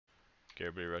Okay,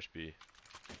 everybody rush B.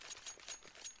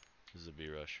 This is a B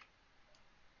rush.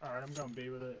 Alright, I'm going B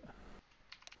with it.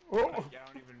 Oh! Yeah,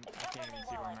 I can't even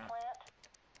see where I'm at.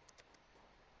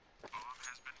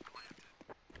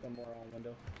 One more on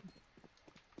window.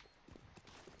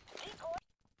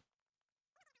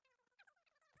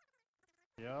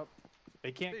 Yep.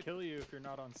 They can't kill you if you're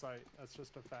not on site. That's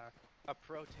just a fact. A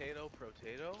potato.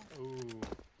 Ooh.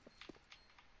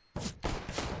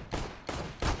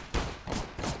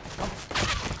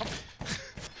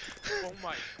 Oh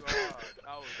my god,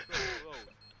 that was so close.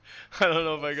 I don't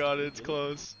know if I got it. It's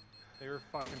close. They were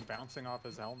fucking bouncing off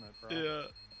his helmet, bro. Yeah.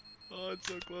 Oh, it's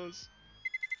so close.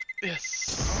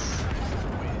 Yes.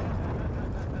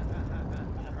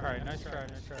 Alright, nice try,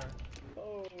 nice try.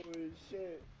 Holy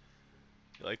shit.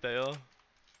 You like that, y'all?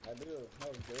 I do. That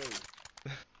was great.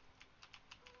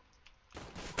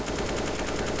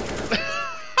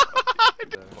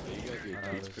 You got your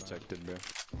tweets protected, bro.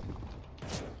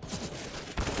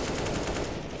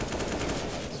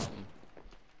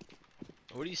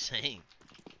 What are you saying?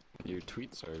 Your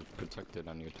tweets are protected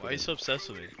on your Twitter. Why are you so obsessed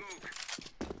with me?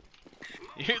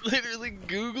 You're literally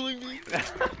Googling me?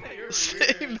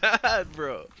 Stay mad,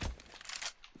 bro.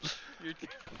 You're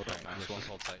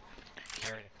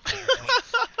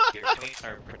Your tweets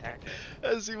are protected.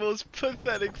 That's the most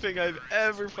pathetic thing I've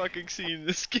ever fucking seen in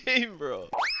this game, bro.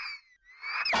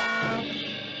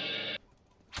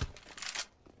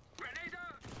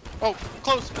 Oh,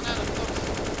 close, banana,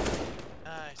 close.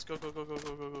 Nice, go.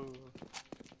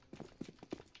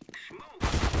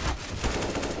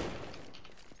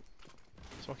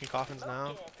 Smoking coffins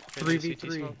now.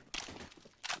 3v3.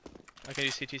 I can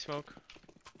do CT smoke.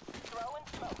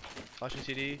 Flashing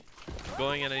CD.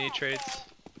 Going in, I need trades.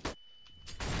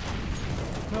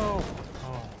 No!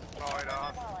 Oh.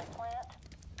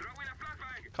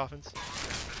 Coffins.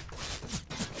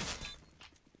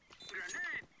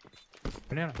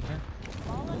 Banana, banana.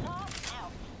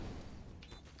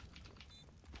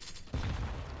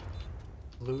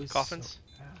 Blue is Coffins.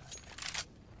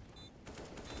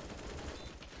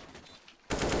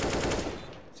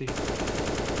 So See.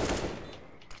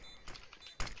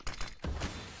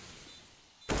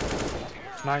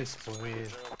 Nice boy.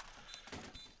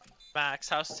 Max,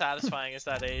 how satisfying is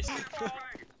that ace?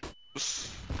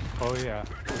 Oh yeah.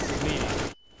 This is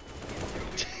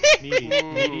meaty.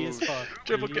 Meaty as fuck.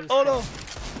 Triple Meaty kill. as Oh no! fuck.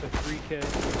 The 3 kit.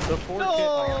 The 4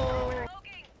 No!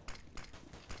 kit.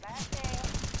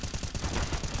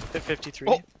 Hit 53.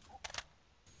 Oh.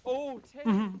 Oh,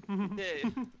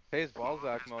 Hayes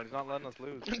Balzac mode, he's not letting us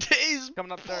lose. Days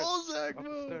Coming upstairs. Balzac Up the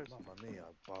mode. stairs.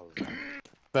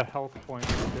 The health point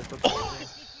is difficult.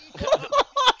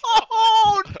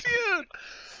 Oh, dude!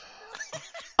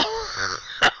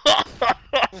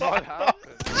 What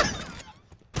happened?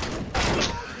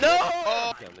 No!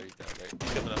 Oh. Yeah, there you go, right.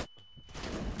 He's coming up.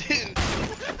 Dude!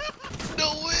 No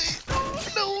way!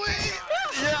 No way!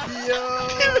 Yeah! Yo!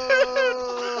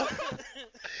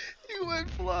 You went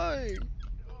flying!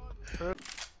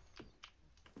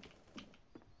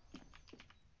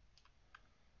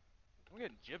 I'm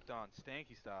getting jipped on,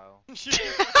 stanky style. What?